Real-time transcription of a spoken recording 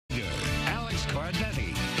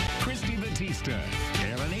Cardetti, Christy Batista,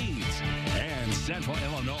 Aaron Eads, and Central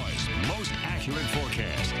Illinois' most accurate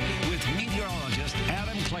forecast with meteorologist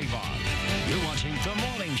Adam Claybon. You're watching The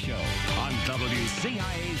Morning Show on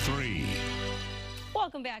WCIA 3.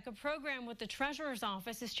 Welcome back. A program with the Treasurer's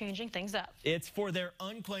Office is changing things up. It's for their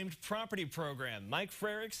Unclaimed Property Program. Mike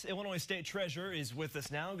Frericks, Illinois State Treasurer, is with us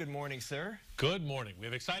now. Good morning, sir. Good morning. We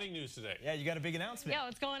have exciting news today. Yeah, you got a big announcement. Yeah,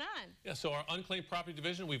 what's going on? Yeah, so our Unclaimed Property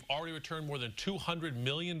Division, we've already returned more than $200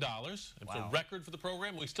 million. It's a record for the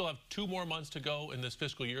program. We still have 2 more months to go in this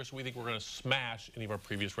fiscal year, so we think we're going to smash any of our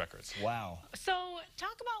previous records. Wow. So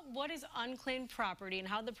talk about what is unclaimed property and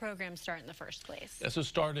how did the program start in the first place? This was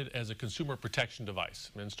started as a consumer protection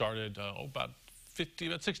device and started about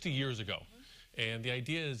 60 years ago. And the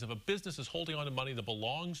idea is if a business is holding on to money that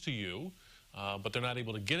belongs to you, but they're not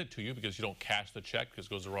able to get it to you because you don't cash the check because it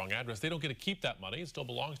goes to the wrong address, they don't get to keep that money. It still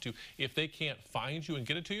belongs to you. If they can't find you and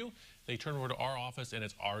get it to you, they turn over to our office, and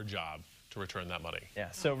it's our job to return that money.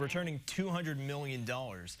 Yeah, so returning $200 million.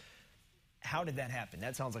 How did that happen?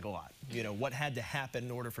 That sounds like a lot. You know, what had to happen in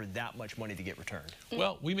order for that much money to get returned?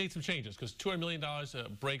 Well, we made some changes because $200 million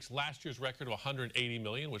breaks last year's record of $180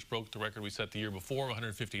 million, which broke the record we set the year before,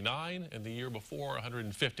 159, and the year before,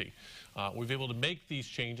 150. We've been able to make these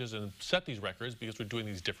changes and set these records because we're doing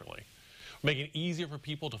these differently. We're making it easier for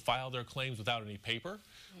people to file their claims without any paper.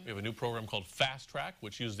 We have a new program called Fast Track,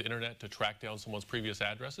 which uses the internet to track down someone's previous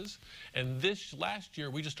addresses. And last year,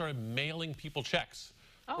 we just started mailing people checks.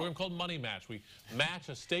 A program called Money Match. We match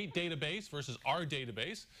a state database versus our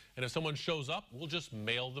database, and if someone shows up, we'll just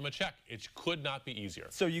mail them a check. It could not be easier.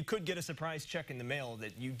 So you could get a surprise check in the mail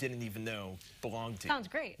that you didn't even know belonged to you. Sounds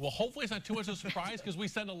great. Well, hopefully it's not too much of a surprise because we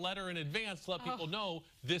send a letter in advance to let people know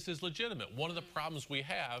this is legitimate. One of the problems we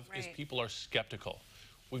have is people are skeptical.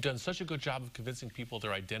 We've done such a good job of convincing people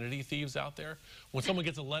they're identity thieves out there. When someone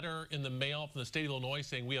gets a letter in the mail from the state of Illinois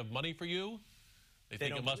saying we have money for you, they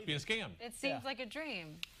think it must be a scam. It seems like a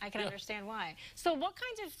dream. I can understand why. So what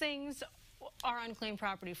kinds of things are unclaimed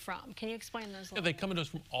property from? Can you explain those a little They come to us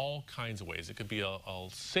from all kinds of ways. It could be a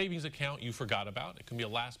savings account you forgot about. It could be a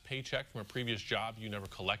last paycheck from a previous job you never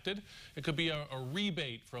collected. It could be a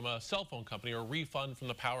rebate from a cell phone company or a refund from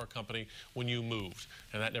the power company when you moved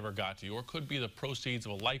and that never got to you. Or it could be the proceeds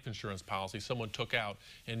of a life insurance policy someone took out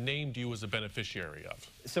and named you as a beneficiary of.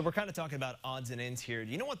 So we're kind of talking about odds and ends here.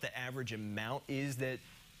 Do you know what the average amount is that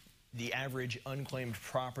the average unclaimed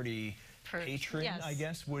property patron, I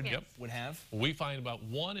guess, would have? We find about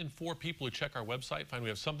 1 in 4 people who check our website find we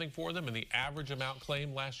have something for them, and the average amount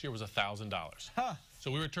claimed last year was $1,000. Huh.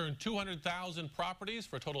 So we returned 200,000 properties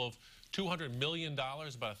for a total of $200 million,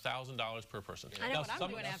 about $1,000 per person. I know what I'm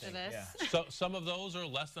doing after this. So some of those are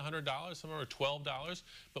less than $100, some are $12,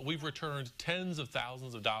 but we've returned tens of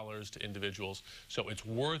thousands of dollars to individuals. So it's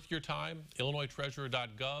worth your time.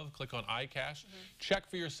 IllinoisTreasurer.gov, click on iCash, check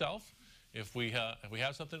for yourself. If we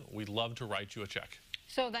have something, we'd love to write you a check.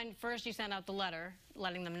 So then first you send out the letter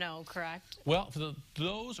letting them know, correct? Well, for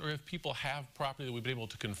those or if people have property that we've been able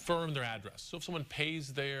to confirm their address. So if someone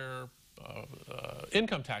pays their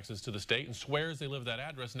income taxes to the state and swears they live at that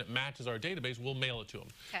address and it matches our database, we'll mail it to them.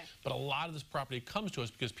 Okay. But a lot of this property comes to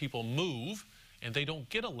us because people move and they don't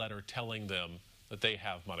get a letter telling them that they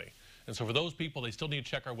have money. And so for those people, they still need to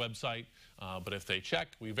check our website. But if they check,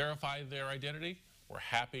 we verify their identity, we're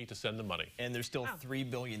happy to send them money. And there's still $3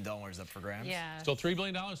 billion up for grabs? Yeah. Still $3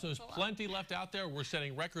 billion, so there's plenty left out there. We're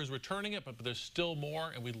setting records returning it, but there's still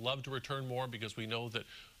more, and we'd love to return more because we know that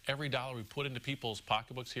every dollar we put into people's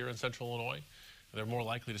pocketbooks here in Central Illinois, they're more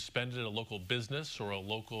likely to spend it at a local business or a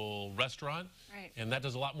local restaurant. Right. And that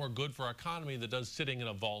does a lot more good for our economy than does sitting in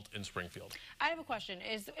a vault in Springfield. I have a question.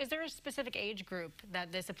 Is there a specific age group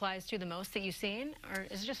that this applies to the most that you've seen, or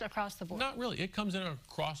is it just across the board? Not really. It comes in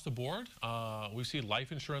across the board. We see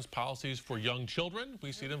life insurance policies for young children.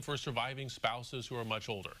 We see them for surviving spouses who are much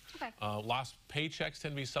older. Okay. Lost paychecks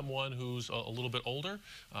tend to be someone who's a little bit older,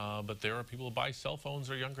 but there are people who buy cell phones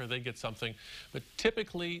or younger, they get something. But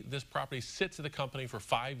typically, this property sits at the company for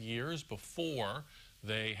 5 years before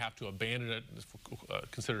they have to abandon it,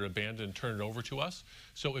 consider it abandoned, and turn it over to us.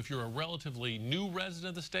 So if you're a relatively new resident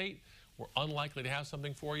of the state, we're unlikely to have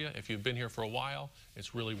something for you. If you've been here for a while,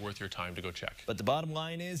 it's really worth your time to go check. But the bottom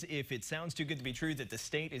line is, if it sounds too good to be true that the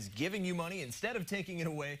state is giving you money instead of taking it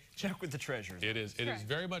away, check with the treasurer. It is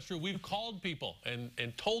very much true. We've called people and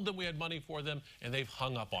told them we had money for them, and they've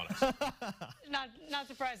hung up on us. Not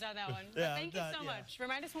surprised on that one. Yeah, Thank you so much.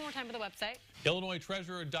 Remind us one more time of the website.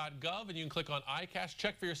 IllinoisTreasurer.gov, and you can click on iCash.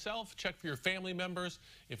 Check for yourself, check for your family members.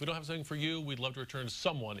 If we don't have something for you, we'd love to return to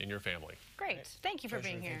someone in your family. Great. Thank you for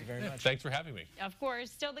being here. Thank you very much. Thanks for having me. Of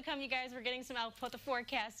course. Still to come, you guys. We're getting some output the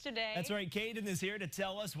forecast today. That's right. Caden is here to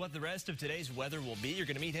tell us what the rest of today's weather will be. You're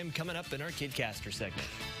going to meet him coming up in our KidCaster segment.